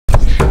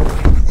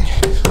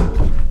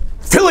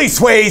Billy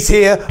Swayze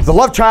here, the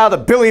love child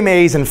of Billy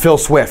Mays and Phil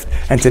Swift.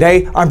 And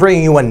today, I'm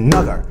bringing you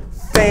another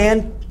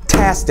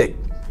fantastic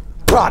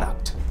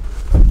product.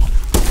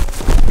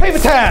 Paper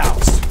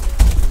towels.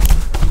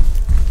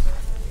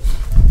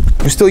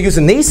 You still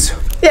using these?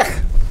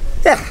 Yeah.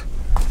 You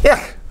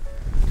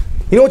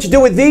know what you do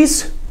with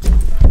these?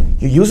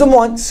 You use them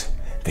once,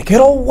 they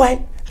get all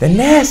wet, they're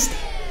nasty.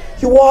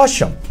 You wash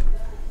them.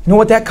 You know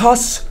what that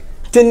costs?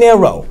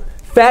 Dinero.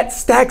 Fat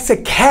stacks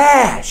of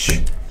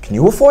cash. Can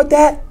you afford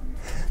that?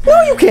 No,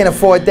 you can't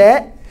afford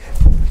that.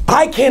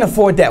 I can't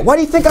afford that. Why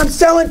do you think I'm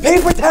selling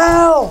paper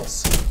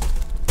towels?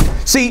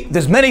 See,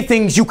 there's many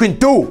things you can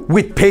do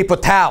with paper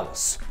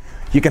towels.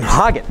 You can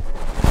hug it.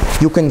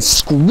 You can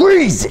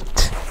squeeze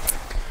it.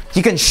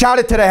 You can shout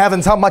it to the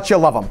heavens how much you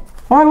love them.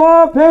 I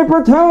love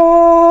paper towels!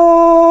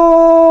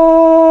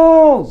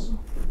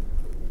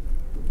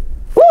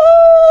 Woo!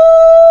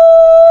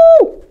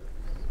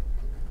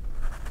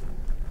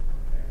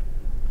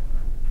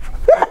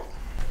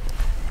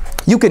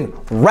 You can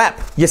wrap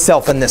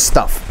yourself in this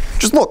stuff.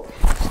 Just look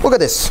at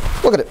this,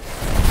 look at it.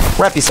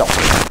 Wrap yourself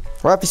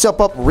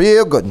up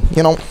real good,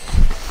 you know.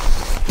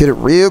 Get it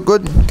real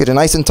good, get it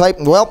nice and tight.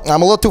 Well,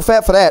 I'm a little too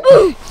fat for that,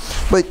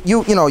 but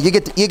you know, you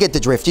get the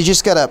drift. You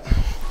just gotta,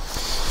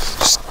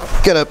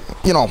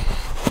 you know.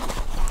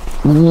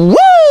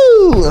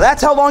 Woo!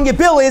 That's how long your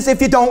bill is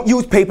if you don't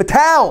use paper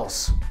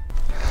towels.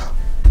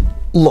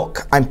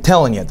 Look, I'm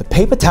telling you, the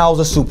paper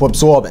towels are super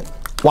absorbent.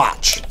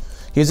 Watch.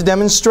 Here's a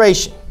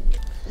demonstration.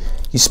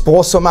 You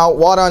pour some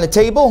water on the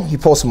table. You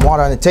pour some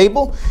water on the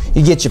table.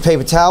 You get your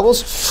paper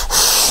towels.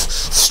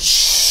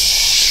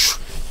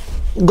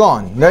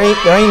 Gone. There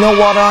ain't no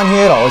water on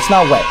here at all. It's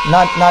not wet.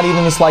 Not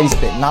even the slightest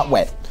bit. Not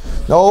wet.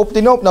 Nope.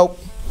 You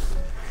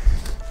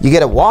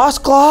get a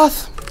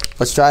washcloth.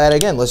 Let's try that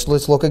again.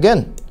 Let's look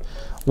again.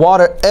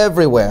 Water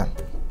everywhere.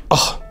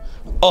 Oh,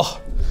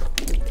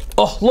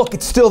 look,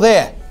 it's still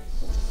there.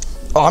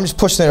 Oh, I'm just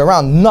pushing it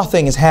around.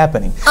 Nothing is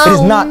happening. It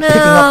is not picking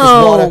up this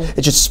water.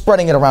 It's just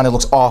spreading it around. It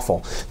looks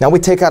awful. Now we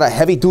take out a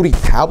heavy-duty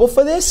towel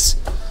for this?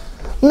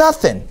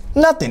 Nothing.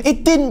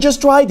 It didn't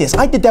just dry this.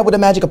 I did that with the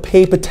magic of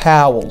paper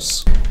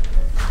towels.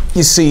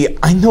 You see,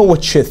 I know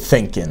what you're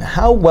thinking.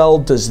 How well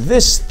does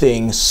this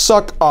thing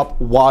suck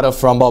up water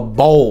from a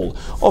bowl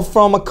or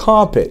from a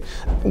carpet?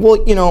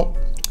 Well, you know,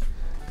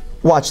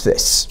 watch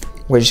this.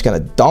 We're just gonna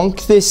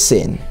dunk this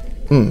in.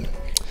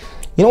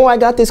 You know where I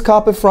got this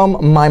carpet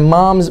from? My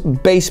mom's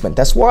basement.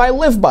 That's where I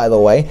live, by the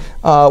way.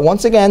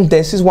 Once again,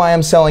 this is why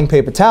I'm selling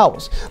paper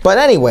towels. But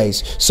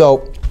anyways,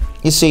 so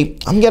you see,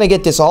 I'm gonna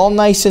get this all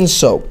nice and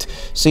soaked.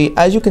 See,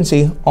 as you can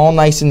see, all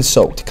nice and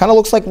soaked. Kind of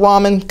looks like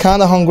ramen,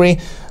 kind of hungry,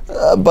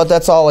 but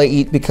that's all I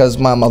eat because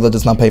my mother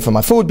does not pay for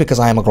my food because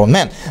I am a grown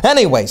man.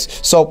 Anyways,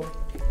 so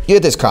you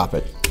get this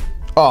carpet.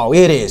 Oh,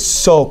 it is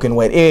soaking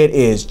wet. It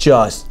is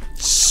just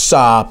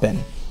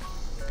sopping.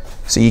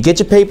 So you get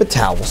your paper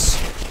towels.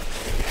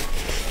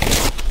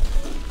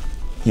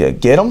 You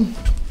get them,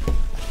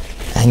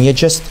 and you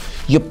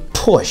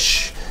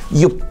push.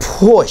 You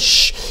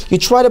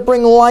try to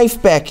bring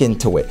life back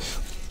into it.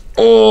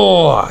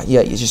 Oh, yeah,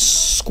 you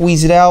just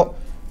squeeze it out.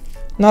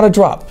 Not a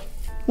drop.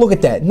 Look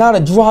at that. Not a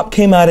drop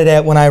came out of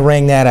that when I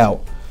wrung that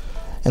out.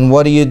 And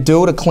what do you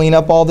do to clean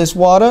up all this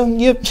water?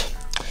 You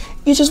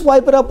just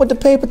wipe it up with the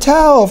paper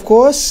towel, of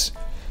course.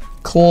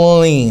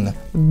 Clean.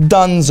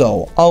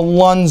 Dunzo.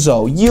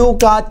 Alonzo. You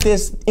got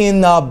this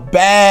in the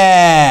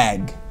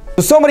bag.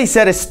 So somebody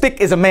said a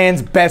stick is a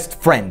man's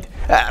best friend.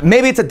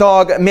 Maybe it's a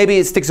dog, maybe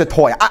it sticks a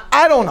toy.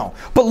 I don't know.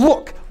 But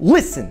look,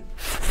 listen.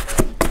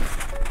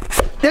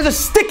 There's a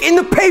stick in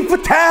the paper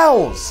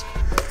towels.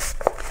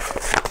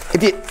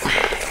 If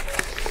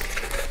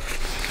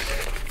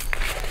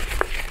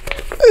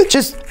you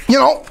just, you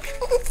know,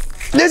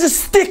 there's a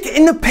stick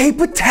in the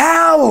paper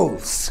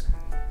towels.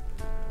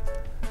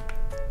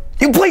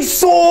 You play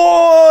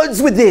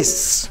swords with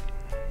this.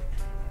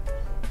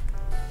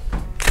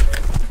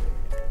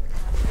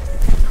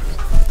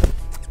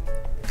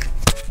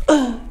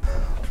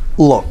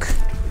 Look,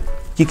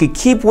 you could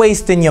keep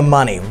wasting your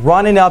money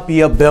running up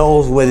your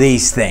bills with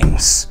these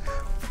things.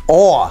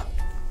 Or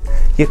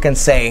you can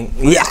say,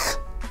 yeah,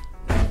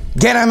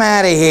 get them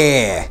out of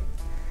here.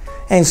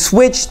 And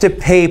switch to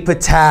paper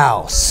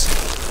towels.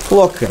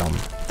 Look at them.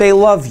 They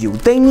love you.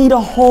 They need a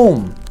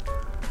home.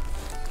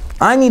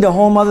 I need a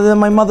home other than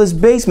my mother's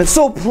basement.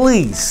 So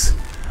please,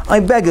 I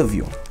beg of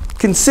you,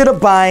 consider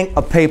buying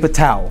a paper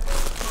towel.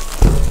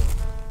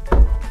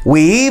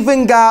 We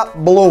even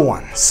got blue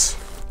ones.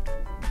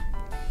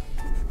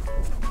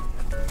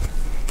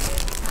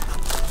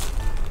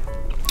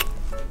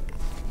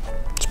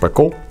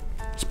 Sprinkle.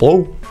 It's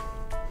blue.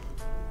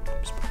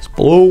 It's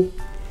blue.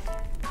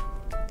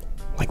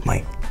 Like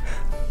my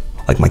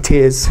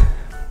tears.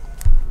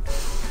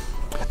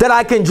 That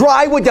I can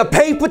dry with the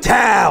paper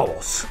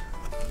towels.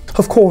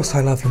 Of course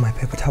I love you, my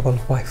paper towel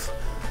wife.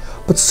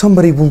 But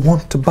somebody will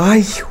want to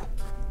buy you.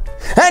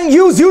 And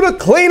use you to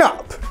clean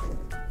up.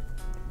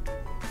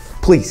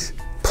 Please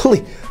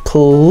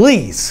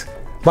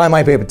Buy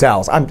my paper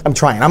towels. I'm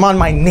trying. I'm on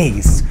my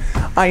knees.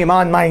 I am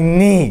on my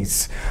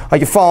knees. Are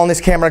you following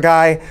this camera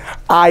guy?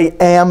 I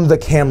am the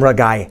camera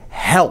guy.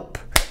 Help.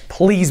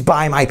 Please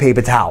buy my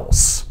paper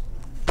towels.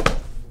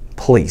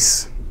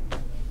 Please.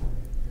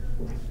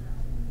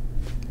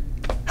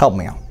 Help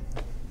me out.